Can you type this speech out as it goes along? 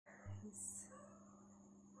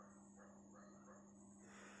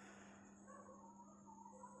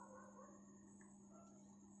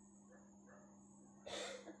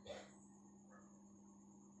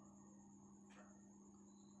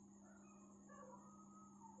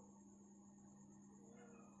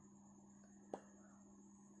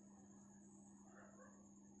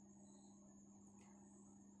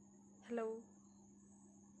Hello.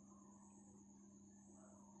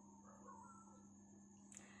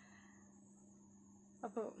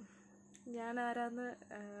 അപ്പോൾ ഞാൻ ആരാന്ന്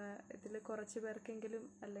ഇതിൽ കുറച്ച് പേർക്കെങ്കിലും,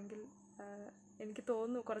 അല്ലെങ്കിൽ എനിക്ക്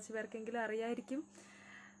തോന്നുന്നു കുറച്ച് പേർക്കെങ്കിലും അറിയായിരിക്കും.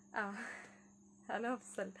 ആ, ഹലോ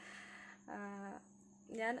അഫ്സൽ.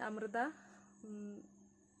 ഞാൻ അമൃത.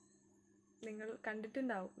 നിങ്ങൾ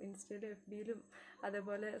കണ്ടിട്ടുണ്ടാവും ഇൻസ്റ്റയിലും എഫ് ബിയിലും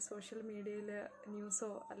അതേപോലെ സോഷ്യൽ മീഡിയയിൽ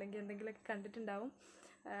ന്യൂസോ അല്ലെങ്കിൽ എന്തെങ്കിലുമൊക്കെ കണ്ടിട്ടുണ്ടാവും.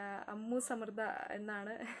 അമ്മു സമൃദ്ധ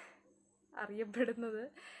എന്നാണ് അറിയപ്പെടുന്നത്.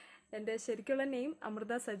 എൻ്റെ ശരിക്കുള്ള name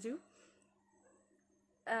Amrita Saju.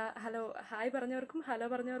 Hello, hi പറഞ്ഞവർക്കും hello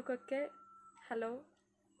പറഞ്ഞവർക്കൊക്കെ hello.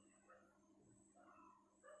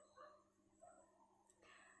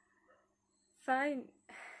 Fine.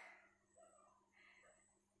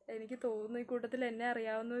 എനിക്ക് തോന്നുന്നു ഈ കൂട്ടത്തിൽ എന്നെ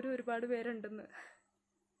അറിയാവുന്നവരും ഒരുപാട് പേരുണ്ടെന്ന്.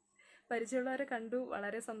 പരിചയമുള്ളവരെ കണ്ടു,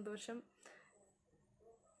 വളരെ സന്തോഷം.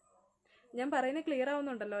 ഞാൻ പറയുന്നത് ക്ലിയർ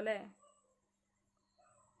ആവുന്നുണ്ടല്ലോ അല്ലേ?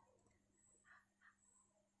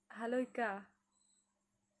 ഹലോ ഇക്ക.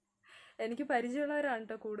 എനിക്ക് പരിചയമുള്ളവരാണ്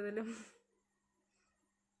കേട്ടോ കൂടുതലും.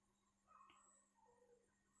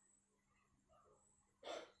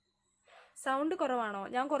 സൗണ്ട് കുറവാണോ?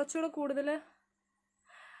 ഞാൻ കുറച്ചുകൂടെ കൂടുതൽ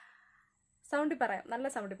സൗണ്ടിൽ പറയാം, നല്ല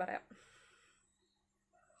സൗണ്ടിൽ പറയാം.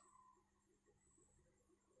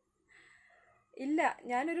 ഇല്ല,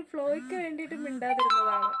 ഞാനൊരു ഫ്ലോയ്ക്ക് വേണ്ടിയിട്ട്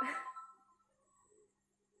മിണ്ടാതിരുന്നതാണ്.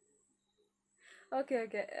 ഓക്കെ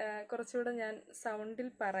ഓക്കെ, കുറച്ചുകൂടെ ഞാൻ സൗണ്ടിൽ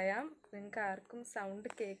പറയാം. നിങ്ങൾക്ക് ആർക്കും സൗണ്ട്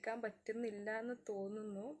കേൾക്കാൻ പറ്റുന്നില്ല എന്ന്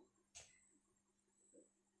തോന്നുന്നു.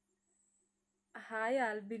 ഹായ്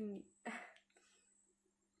ആൽബിൻ.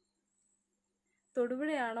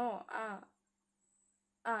 തൊടുപുഴയാണോ? ആ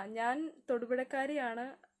ആ ഞാൻ തൊടുപുഴക്കാരിയാണ്,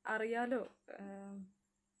 അറിയാലോ.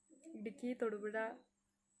 ഇടുക്കി തൊടുപുഴ.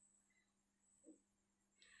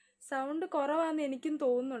 സൗണ്ട് കുറവാന്ന് എനിക്കും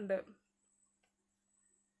തോന്നുന്നുണ്ട്.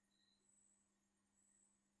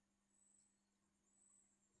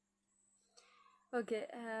 Okay,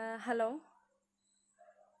 hello.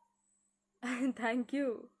 Thank you.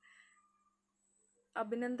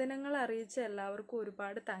 അഭിനന്ദനങ്ങൾ അറിയിച്ച എല്ലാവർക്കും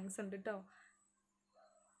ഒരുപാട് താങ്ക്സ് ഉണ്ട് കേട്ടോ.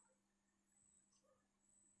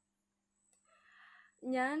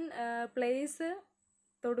 ഞാൻ പ്ലേസ്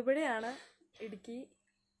തൊടുപുഴയാണ്, ഇടുക്കി.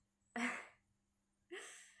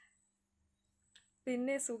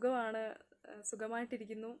 പിന്നെ സുഖമാണ്,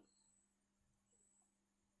 സുഖമായിട്ടിരിക്കുന്നു.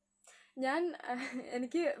 ഞാൻ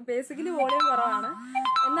എനിക്ക് ബേസിക്കലി വോളിയം കുറവാണ്,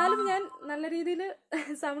 എന്നാലും ഞാൻ നല്ല രീതിയിൽ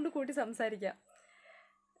സൗണ്ട് കൂട്ടി സംസാരിക്കാം.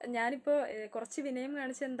 ഞാനിപ്പോൾ കുറച്ച് വിനയം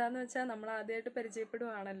കാണിച്ച എന്താന്ന് വെച്ചാൽ നമ്മൾ ആദ്യമായിട്ട്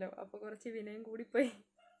പരിചയപ്പെടുവാണല്ലോ, അപ്പോൾ കുറച്ച് വിനയം കൂടിപ്പോയി,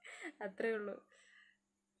 അത്രേ ഉള്ളൂ.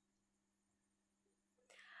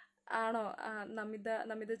 ആണോ?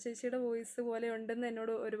 നമിത ചേച്ചിയുടെ വോയിസ് പോലെ ഉണ്ടെന്ന്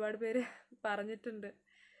എന്നോട് ഒരുപാട് പേര് പറഞ്ഞിട്ടുണ്ട്.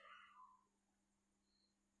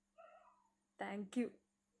 Thank you.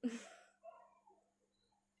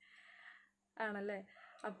 ആണല്ലേ?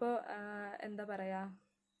 അപ്പോൾ എന്താ പറയുക,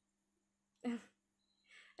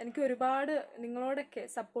 എനിക്ക് ഒരുപാട് നിങ്ങളോടൊക്കെ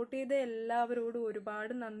സപ്പോർട്ട് ചെയ്ത എല്ലാവരോടും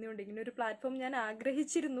ഒരുപാട് നന്ദിയുണ്ട്. ഇങ്ങനെ ഒരു പ്ലാറ്റ്ഫോം ഞാൻ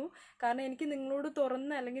ആഗ്രഹിച്ചിരുന്നു, കാരണം എനിക്ക് നിങ്ങളോട്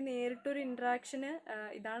തുറന്ന് അല്ലെങ്കിൽ നേരിട്ടൊരു ഇൻട്രാക്ഷന്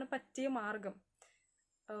ഇതാണ് പറ്റിയ മാർഗം.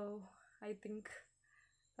 ഐ തിങ്ക്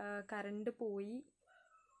കറണ്ട് പോയി.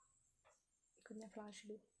 കുഞ്ഞ ഫ്ലാഷ്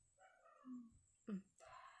ഇടൂ.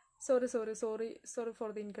 Sorry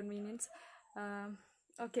for the inconvenience.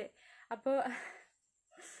 Okay, അപ്പോൾ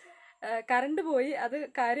കറണ്ട് പോയി, അത്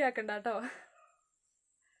കാര്യമാക്കണ്ട കേട്ടോ.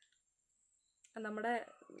 നമ്മുടെ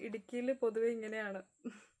ഇടുക്കിയിൽ പൊതുവെ ഇങ്ങനെയാണ്,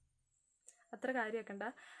 അത്ര കാര്യമാക്കണ്ട.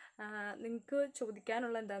 നിങ്ങൾക്ക്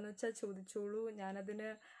ചോദിക്കാനുള്ള എന്താണെന്ന് വെച്ചാൽ ചോദിച്ചോളൂ, ഞാനതിന്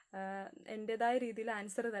എൻ്റെതായ രീതിയിൽ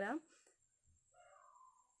ആൻസർ തരാം.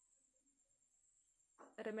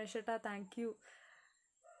 രമേശ് ഏട്ടാ, താങ്ക് യു.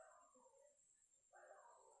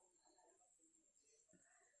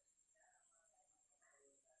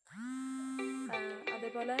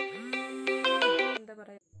 അതേപോലെ എന്താ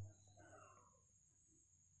പറയുക,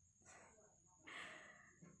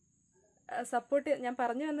 ഞാൻ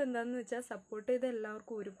പറഞ്ഞു വന്നത് എന്താണെന്ന് വെച്ചാൽ സപ്പോർട്ട് ചെയ്ത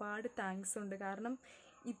എല്ലാവർക്കും ഒരുപാട് താങ്ക്സ് ഉണ്ട്. കാരണം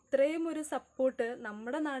ഇത്രയും ഒരു സപ്പോർട്ട്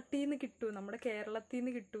നമ്മുടെ നാട്ടിൽ നിന്ന് കിട്ടും, നമ്മുടെ കേരളത്തിൽ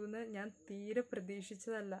നിന്ന് കിട്ടുമെന്ന് ഞാൻ തീരെ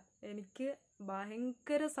പ്രതീക്ഷിച്ചതല്ല. എനിക്ക്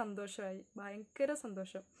ഭയങ്കര സന്തോഷമായി, ഭയങ്കര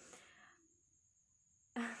സന്തോഷം.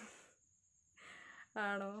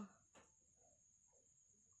 ആണോ?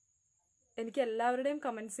 എനിക്ക് എല്ലാവരുടെയും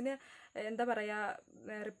കമൻസിന് എന്താ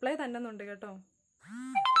പറയുക, റിപ്ലൈ തന്നുന്നുണ്ട് കേട്ടോ.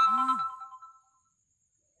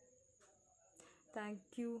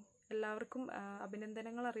 താങ്ക് യു എല്ലാവർക്കും.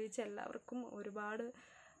 അഭിനന്ദനങ്ങൾ അറിയിച്ച എല്ലാവർക്കും ഒരുപാട്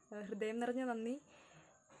ഹൃദയം നിറഞ്ഞ നന്ദി.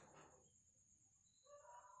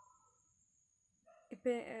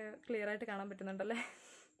 ഇപ്പം ക്ലിയർ ആയിട്ട് കാണാൻ പറ്റുന്നുണ്ടല്ലേ?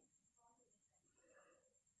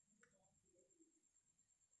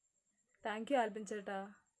 താങ്ക് യു ആൽബിൻ ചേട്ടാ.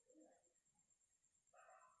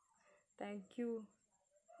 Thank you.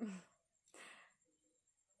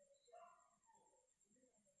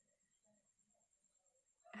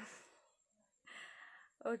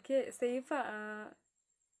 ഓക്കെ, സേഫാ?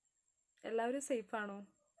 എല്ലാവരും സേഫാണോ?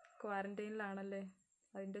 ക്വാറന്റൈനിലാണല്ലേ?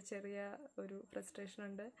 അതിൻ്റെ ചെറിയ ഒരു ഫ്രസ്ട്രേഷൻ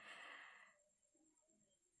ഉണ്ട്.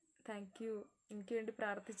 Thank you. എനിക്ക് വേണ്ടി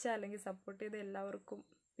പ്രാർത്ഥിച്ച അല്ലെങ്കിൽ സപ്പോർട്ട് ചെയ്ത എല്ലാവർക്കും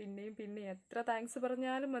പിന്നെയും പിന്നെയും എത്ര താങ്ക്സ്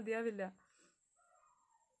പറഞ്ഞാലും മതിയാവില്ല.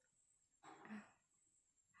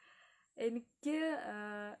 എനിക്ക്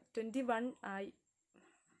 21 ആയി.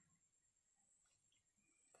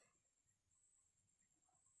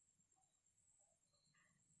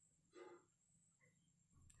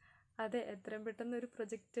 അതെ, എത്രയും പെട്ടെന്ന് ഒരു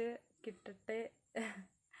പ്രൊജക്റ്റ് കിട്ടട്ടെ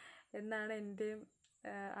എന്നാണ് എൻ്റെയും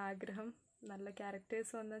ആഗ്രഹം. നല്ല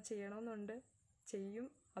ക്യാരക്ടേഴ്സ് വന്നാൽ ചെയ്യണമെന്നുണ്ട്. ചെയ്യും.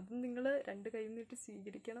 അതും നിങ്ങൾ 2 കൈ നീട്ടി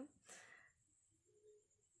സ്വീകരിക്കണം.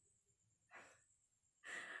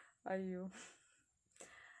 അയ്യോ,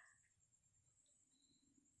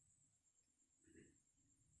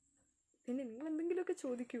 പിന്നെ നിങ്ങൾ എന്തെങ്കിലുമൊക്കെ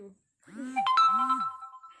ചോദിക്കൂ.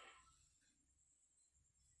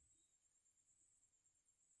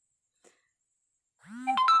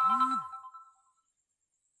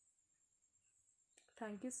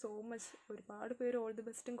 Thank you so much. ഒരുപാട് പേര് all the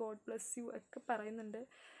ബെസ്റ്റും God bless you ഒക്കെ പറയുന്നുണ്ട്.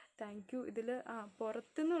 Thank you. ഇതിൽ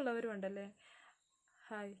പുറത്തുനിന്നുള്ളവരും ഉണ്ടല്ലേ?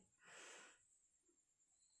 ഹായ്.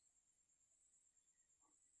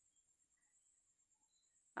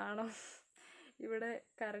 ആണോ? ഇവിടെ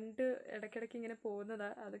കറണ്ട് ഇടയ്ക്കിടയ്ക്ക് ഇങ്ങനെ പോകുന്നതാ,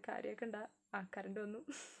 അത് കാര്യമാക്കണ്ട. കറണ്ട് വന്നു.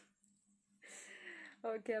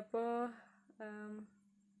 ഓക്കെ, അപ്പോൾ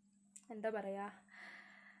എന്താ പറയുക,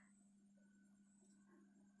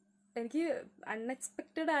 എനിക്ക്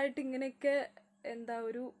അൺഎക്സ്പെക്റ്റഡ് ആയിട്ട് ഇങ്ങനെയൊക്കെ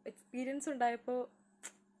ഒരു എക്സ്പീരിയൻസ് ഉണ്ടായപ്പോൾ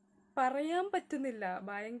പറയാൻ പറ്റുന്നില്ല.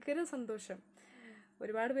 ഭയങ്കര സന്തോഷം.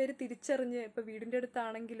 ഒരുപാട് പേര് തിരിച്ചറിഞ്ഞ്, ഇപ്പോൾ വീടിൻ്റെ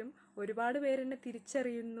അടുത്താണെങ്കിലും ഒരുപാട് പേര് എന്നെ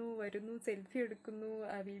തിരിച്ചറിയുന്നു, വരുന്നു, സെൽഫി എടുക്കുന്നു,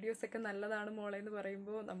 വീഡിയോസൊക്കെ നല്ലതാണ് മോളെ എന്ന്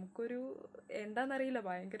പറയുമ്പോൾ നമുക്കൊരു എന്താണെന്നറിയില്ല,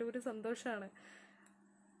 ഭയങ്കര ഒരു സന്തോഷമാണ്.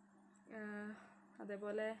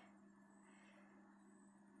 അതേപോലെ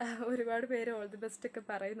ഒരുപാട് പേര് ഓൾ ദി ബെസ്റ്റ് ഒക്കെ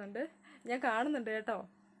പറയുന്നുണ്ട്. ഞാൻ കാണുന്നുണ്ട് കേട്ടോ.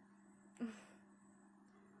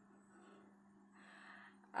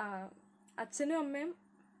 അച്ഛനും അമ്മയും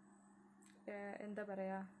എന്താ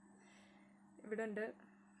പറയുക, ഇവിടെ ഉണ്ട്.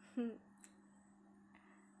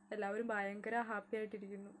 എല്ലാവരും ഭയങ്കര ഹാപ്പി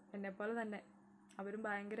ആയിട്ടിരിക്കുന്നു, എന്നെപ്പോലെ തന്നെ. അവരും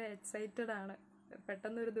ഭയങ്കര എക്സൈറ്റഡ് ആണ്.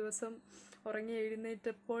 പെട്ടെന്നൊരു ദിവസം ഉറങ്ങി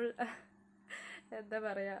എഴുന്നേറ്റപ്പോൾ എന്താ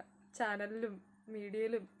പറയുക, ചാനലിലും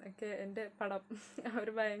മീഡിയയിലും ഒക്കെ എൻ്റെ പടം. അവർ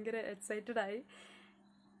ഭയങ്കര എക്സൈറ്റഡ് ആയി.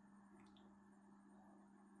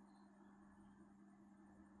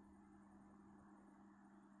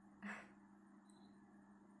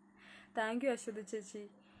 താങ്ക് യു അശ്വതി ചേച്ചി.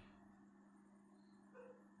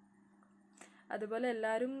 അതുപോലെ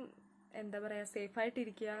എല്ലാവരും എന്താ പറയുക,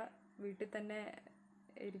 സേഫായിട്ടിരിക്കുക, വീട്ടിൽ തന്നെ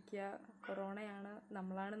ഇരിക്കുക. കൊറോണയാണ്,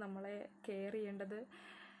 നമ്മളാണ് നമ്മളെ കെയർ ചെയ്യേണ്ടത്.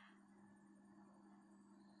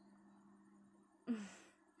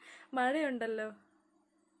 മഴയുണ്ടല്ലോ.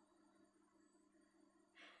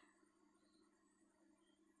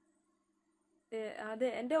 അതെ,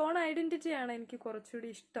 എൻ്റെ ഓൺ ഐഡൻറ്റിറ്റിയാണ് എനിക്ക് കുറച്ചുകൂടി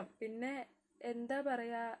ഇഷ്ടം. പിന്നെ എന്താ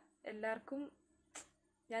പറയുക, എല്ലാവർക്കും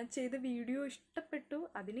ഞാൻ ചെയ്ത വീഡിയോ ഇഷ്ടപ്പെട്ടു,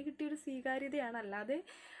 അതിന് കിട്ടിയൊരു സ്വീകാര്യതയാണ്. അല്ലാതെ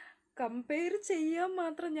കമ്പയർ ചെയ്യാൻ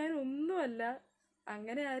മാത്രം ഞാൻ ഒന്നുമല്ല,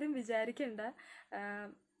 അങ്ങനെ ആരും വിചാരിക്കണ്ട.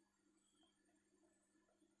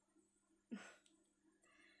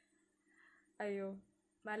 അയ്യോ,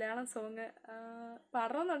 മലയാളം സോങ്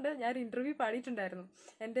പാടണമെന്നുണ്ട്. ഞാൻ ഇൻ്റർവ്യൂ പാടിയിട്ടുണ്ടായിരുന്നു.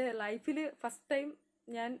 എൻ്റെ ലൈഫിൽ ഫസ്റ്റ് ടൈം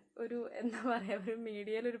ഞാൻ ഒരു എന്താ പറയുക, ഒരു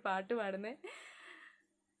മീഡിയയിലൊരു പാട്ട് പാടുന്നേ.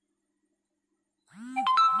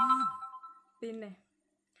 പിന്നെ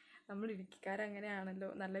നമ്മൾ ഇടുക്കിക്കാരങ്ങനെയാണല്ലോ,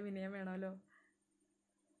 നല്ല വിനയം വേണമല്ലോ.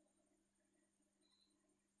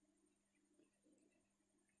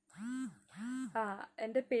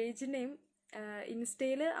 എൻ്റെ പേജ് നെയിം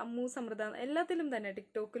ഇൻസ്റ്റയിൽ അമ്മു സമൃദ്ധ, എല്ലാത്തിലും തന്നെ,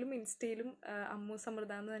 ടിക്ടോക്കിലും ഇൻസ്റ്റയിലും അമ്മു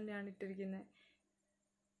സമൃദ്ധ എന്ന് തന്നെയാണ് ഇട്ടിരിക്കുന്നത്.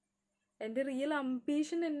 എൻ്റെ റിയൽ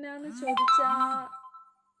അംബീഷൻ എന്നാന്ന് ചോദിച്ചാൽ,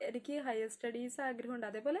 എനിക്ക് ഹയർ സ്റ്റഡീസ് ആഗ്രഹമുണ്ട്.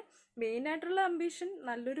 അതേപോലെ മെയിനായിട്ടുള്ള അംബീഷൻ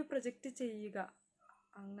നല്ലൊരു പ്രൊജക്റ്റ് ചെയ്യുക,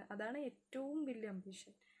 അതാണ് ഏറ്റവും വലിയ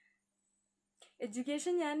അംബീഷൻ.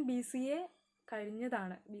 എഡ്യൂക്കേഷൻ ഞാൻ BCA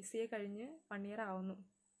കഴിഞ്ഞതാണ്. BCA കഴിഞ്ഞ് 1 ഇയർ ആവുന്നു.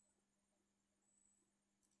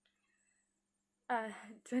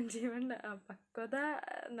 21. പക്വത,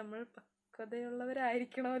 നമ്മൾ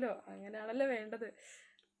പക്വതയുള്ളവരായിരിക്കണമല്ലോ, അങ്ങനെയാണല്ലോ വേണ്ടത്.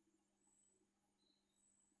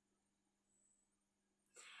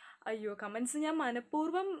 അയ്യോ, കമൻസ് ഞാൻ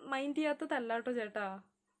മനഃപൂർവ്വം മൈൻഡ് ചെയ്യാത്തതല്ല കേട്ടോ ചേട്ടാ.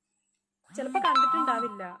 ചിലപ്പോൾ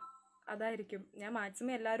കണ്ടിട്ടുണ്ടാവില്ല, അതായിരിക്കും. ഞാൻ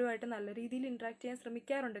മാക്സിമം എല്ലാവരുമായിട്ട് നല്ല രീതിയിൽ ഇൻട്രാക്ട് ചെയ്യാൻ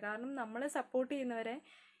ശ്രമിക്കാറുണ്ട്. കാരണം നമ്മളെ സപ്പോർട്ട് ചെയ്യുന്നവരെ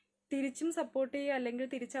തിരിച്ചും സപ്പോർട്ട് ചെയ്യുക, അല്ലെങ്കിൽ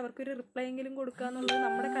തിരിച്ച് അവർക്കൊരു റിപ്ലൈ എങ്കിലും കൊടുക്കുക എന്നുള്ളത്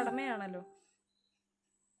നമ്മുടെ കടമയാണല്ലോ.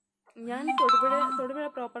 ഞാൻ തൊടുപുഴ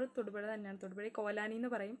പ്രോപ്പർ തൊടുപുഴ തന്നെയാണ്. തൊടുപുഴ കോലാനി എന്ന്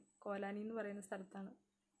പറയും. കോലാനി എന്ന് പറയുന്ന സ്ഥലത്താണ്.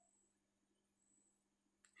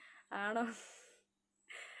 ആണോ?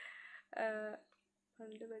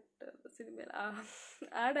 പണ്ട് പെട്ട സിനിമയിൽ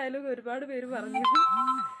ആ ഡയലോഗ് ഒരുപാട് പേര് പറഞ്ഞു.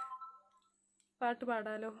 പാട്ട്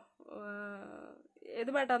പാടാലോ?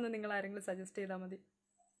 ഏത് പാട്ടാന്ന് നിങ്ങൾ ആരെങ്കിലും സജസ്റ്റ് ചെയ്താൽ മതി.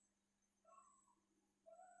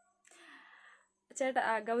 ചേട്ടാ,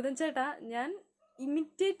 ഗൗതം ചേട്ടാ, ഞാൻ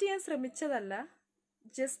ഇമിറ്റേറ്റ് ചെയ്യാൻ ശ്രമിച്ചതല്ല,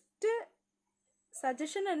 ജസ്റ്റ്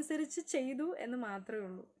സജഷൻ അനുസരിച്ച് ചെയ്തു എന്ന് മാത്രമേ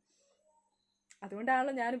ഉള്ളൂ.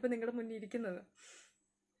 അതുകൊണ്ടാണല്ലോ ഞാനിപ്പോൾ നിങ്ങളുടെ മുന്നിൽ ഇരിക്കുന്നത്.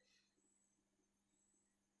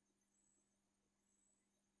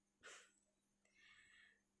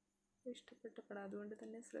 ഇഷ്ടപ്പെട്ട പടം, അതുകൊണ്ട്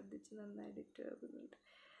തന്നെ ശ്രദ്ധിച്ച് നന്നായി എഡിറ്റ് ആകുന്നുണ്ട്.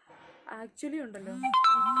 ആക്ച്വലി ഉണ്ടല്ലോ,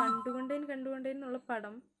 കണ്ടുകൊണ്ടേന്നുള്ള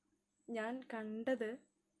പടം ഞാൻ കണ്ടത്,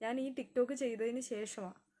 ഞാൻ ഈ ടിക്ടോക്ക് ചെയ്തതിന്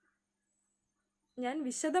ശേഷമാണ് ഞാൻ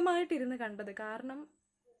വിശദമായിട്ടിരുന്ന് കണ്ടത്. കാരണം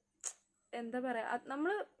എന്താ പറയുക,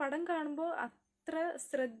 നമ്മൾ പടം കാണുമ്പോൾ അത്ര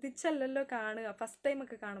ശ്രദ്ധിച്ചല്ലല്ലോ കാണുക. ഫസ്റ്റ്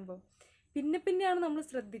ടൈമൊക്കെ കാണുമ്പോൾ പിന്നെയാണ് നമ്മൾ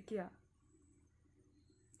ശ്രദ്ധിക്കുക.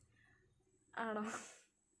 ആണോ?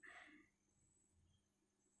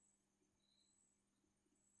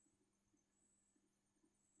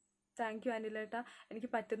 Thank you അനിലേട്ടാ. എനിക്ക്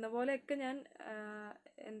പറ്റുന്ന പോലെയൊക്കെ ഞാൻ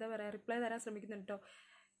എന്താ പറയുക, റിപ്ലൈ തരാൻ ശ്രമിക്കുന്നുണ്ട് കേട്ടോ.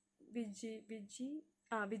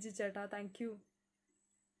 വിജി ചേട്ടാ, താങ്ക് യു.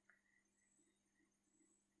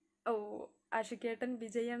 ഓ, ആഷിക്കേട്ടൻ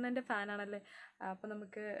വിജയ് അണ്ണൻ്റെ ഫാനാണല്ലേ? അപ്പം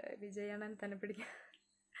നമുക്ക് വിജയ് അണ്ണൻ തന്നെ പിടിക്കാം.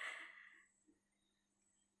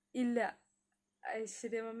 ഇല്ല,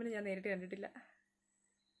 ഐശ്വര്യമമ്മന് ഞാൻ നേരിട്ട് കണ്ടിട്ടില്ല.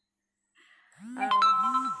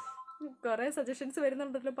 കുറേ സജഷൻസ്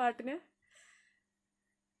വരുന്നുണ്ടല്ലോ പാട്ടിന്.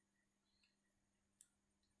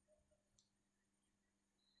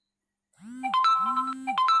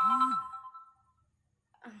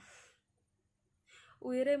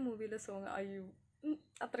 ഉയരെ മൂവിയിലെ സോങ്, അയ്യോ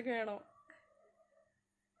അത്രയ്ക്ക് വേണോ?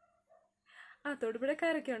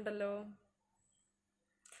 തൊടുപുഴക്കാരൊക്കെ ഉണ്ടല്ലോ.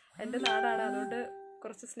 എൻ്റെ നാടാണ്, അതുകൊണ്ട്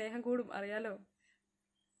കുറച്ച് സ്നേഹം കൂടും, അറിയാലോ.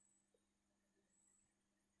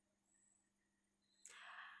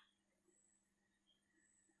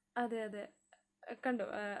 അതെ കണ്ടു.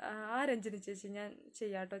 രഞ്ജിനി ചേച്ചി, ഞാൻ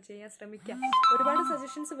ചെയ്യാൻ ശ്രമിക്കാം. ഒരുപാട്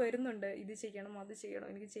സജഷൻസ് വരുന്നുണ്ട്, ഇത് ചെയ്യണം അത് ചെയ്യണം.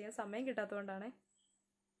 എനിക്ക് ചെയ്യാൻ സമയം കിട്ടാത്തതുകൊണ്ടാണ്.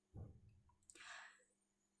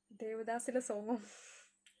 ദേവദാസിലെ സോങ്ങും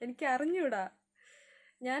എനിക്ക് അറിഞ്ഞൂടാ.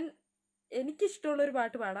 എനിക്കിഷ്ടമുള്ളൊരു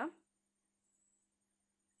പാട്ട് പാടാം.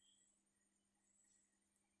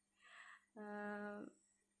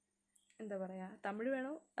 എന്താ പറയുക, തമിഴ്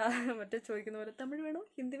വേണോ? മറ്റേ ചോദിക്കുന്ന പോലെ തമിഴ് വേണോ,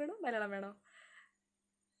 ഹിന്ദി വേണോ, മലയാളം വേണോ?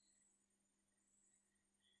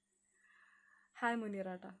 Hi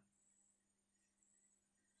മുനീറാട്ടാ,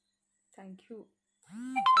 thank you.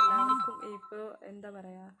 എല്ലാവർക്കും ഇപ്പോൾ എന്താ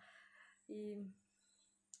പറയുക, ഈ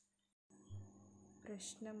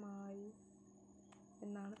പ്രശ്നമായി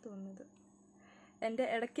എന്നാണ് തോന്നുന്നത്.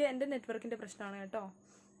 ഇടയ്ക്ക് എൻ്റെ നെറ്റ്വർക്കിൻ്റെ പ്രശ്നമാണ് കേട്ടോ.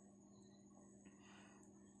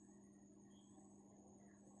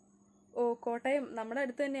 ഓ, കോട്ടയം നമ്മുടെ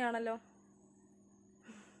അടുത്ത് തന്നെയാണല്ലോ.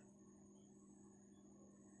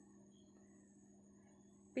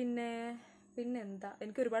 പിന്നെന്താ,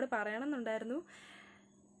 എനിക്ക് ഒരുപാട് പറയണമെന്നുണ്ടായിരുന്നു.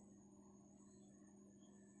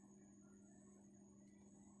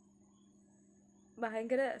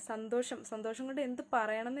 ഭയങ്കര സന്തോഷം കൊണ്ട് എന്ത്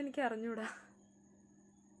പറയണമെന്ന് എനിക്ക് അറിഞ്ഞൂടാ.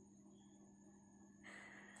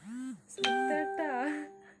 സത്യേട്ടാ,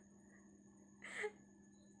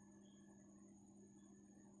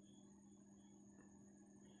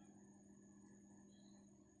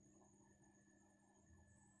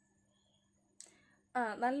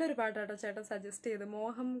 നല്ലൊരു പാട്ടാട്ടോ ചേട്ടൻ സജസ്റ്റ് ചെയ്ത്.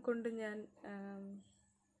 മോഹം കൊണ്ട് ഞാൻ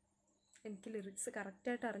എനിക്ക് ലിറിക്സ്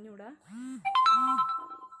കറക്റ്റായിട്ട് അറിഞ്ഞൂടാ,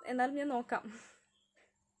 എന്നാലും ഞാൻ നോക്കാം.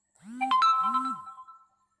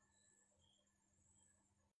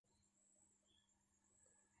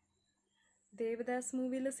 ദേവദാസ്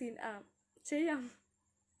മൂവിയിലെ സീൻ ചെയ്യാം.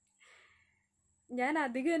 ഞാൻ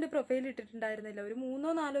അധികം എൻ്റെ പ്രൊഫൈൽ ഇട്ടിട്ടുണ്ടായിരുന്നില്ല, ഒരു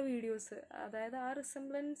 3-4 വീഡിയോസ്. അതായത് ആ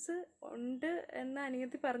റിസംബ്ലൻസ് ഉണ്ട് എന്ന്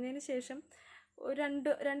അനിയത്തി പറഞ്ഞതിന് ശേഷം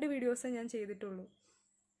രണ്ട് വീഡിയോസേ ഞാൻ ചെയ്തിട്ടുള്ളൂ.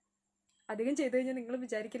 അധികം ചെയ്തു കഴിഞ്ഞാൽ നിങ്ങൾ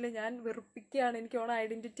വിചാരിക്കില്ല ഞാൻ വെറുപ്പിക്കുകയാണ്, എനിക്ക് ഓൺ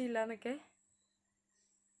ഐഡൻറ്റിറ്റി ഇല്ല എന്നൊക്കെ.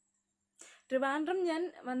 ട്രിവാൻഡ്രം ഞാൻ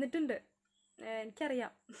വന്നിട്ടുണ്ട്,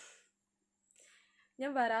 എനിക്കറിയാം.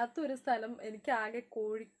 ഞാൻ വരാത്തൊരു സ്ഥലം എനിക്കാകെ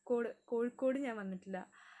കോഴിക്കോട് ഞാൻ വന്നിട്ടില്ല.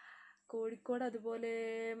 കോഴിക്കോട്, അതുപോലെ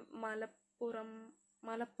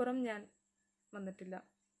മലപ്പുറം ഞാൻ വന്നിട്ടില്ല.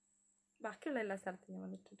 ബാക്കിയുള്ള എല്ലാ സ്ഥലത്തും ഞാൻ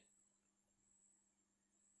വന്നിട്ടുണ്ട്.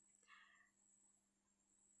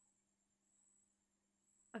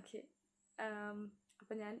 ഓക്കെ,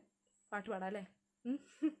 അപ്പം ഞാൻ പാട്ട് പാടാം അല്ലേ?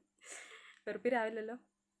 വെറുപ്പിരാവില്ലല്ലോ?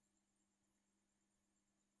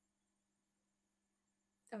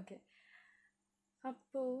 ഓക്കെ.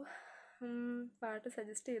 അപ്പോൾ പാട്ട്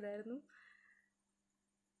സജസ്റ്റ് ചെയ്തായിരുന്നു.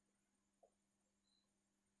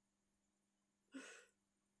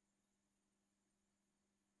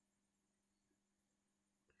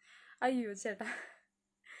 അയ്യോ ചേട്ടാ,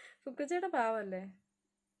 ഫുക്കു പാവല്ലേ,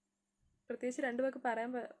 പ്രത്യേകിച്ച് രണ്ടു പേർക്ക് പറയാൻ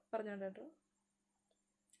പറഞ്ഞോണ്ട് കേട്ടോ.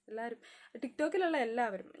 എല്ലാവരും ടിക്ടോക്കിലുള്ള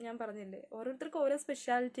എല്ലാവരും ഞാൻ പറഞ്ഞില്ലേ, ഓരോരുത്തർക്കും ഓരോ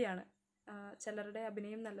സ്പെഷ്യാലിറ്റിയാണ്. ചിലരുടെ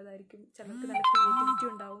അഭിനയം നല്ലതായിരിക്കും, ചിലർക്ക് നല്ല ക്രിയേറ്റിവിറ്റി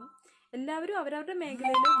ഉണ്ടാവും. എല്ലാവരും അവരവരുടെ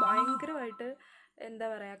മേഖലയിൽ ഭയങ്കരമായിട്ട് എന്താ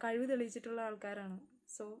പറയുക കഴിവ് തെളിയിച്ചിട്ടുള്ള ആൾക്കാരാണ്.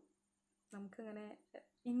 സോ നമുക്കങ്ങനെ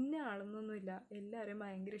ഇന്ന ആളെന്നൊന്നുമില്ല, എല്ലാവരെയും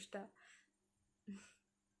ഭയങ്കര ഇഷ്ടമാണ്.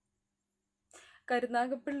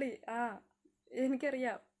 കരുനാഗപ്പള്ളി,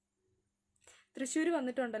 എനിക്കറിയാം. തൃശ്ശൂർ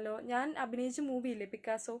വന്നിട്ടുണ്ടല്ലോ. ഞാൻ അഭിനയിച്ച മൂവിയില്ലേ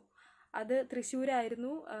പിക്കാസോ, അത്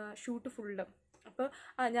തൃശ്ശൂരായിരുന്നു ഷൂട്ട് ഫുള്ള്. അപ്പോൾ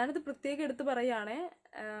ഞാനത് പ്രത്യേകം എടുത്ത് പറയുകയാണേ,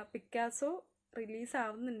 പിക്കാസോ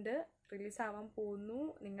റിലീസാവാൻ പോകുന്നു.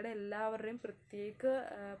 നിങ്ങളുടെ എല്ലാവരുടെയും പ്രത്യേക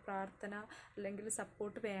പ്രാർത്ഥന അല്ലെങ്കിൽ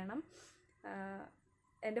സപ്പോർട്ട് വേണം.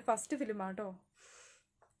 എൻ്റെ ഫസ്റ്റ് ഫിലിമാട്ടോ.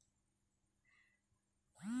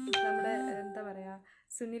 നമ്മുടെ എന്താ പറയുക,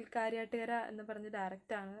 സുനിൽ കാര്യാട്ടുകര എന്ന് പറഞ്ഞ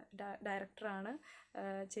ഡയറക്ടറാണ്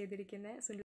ചെയ്തിരിക്കുന്നത്. സുനിൽ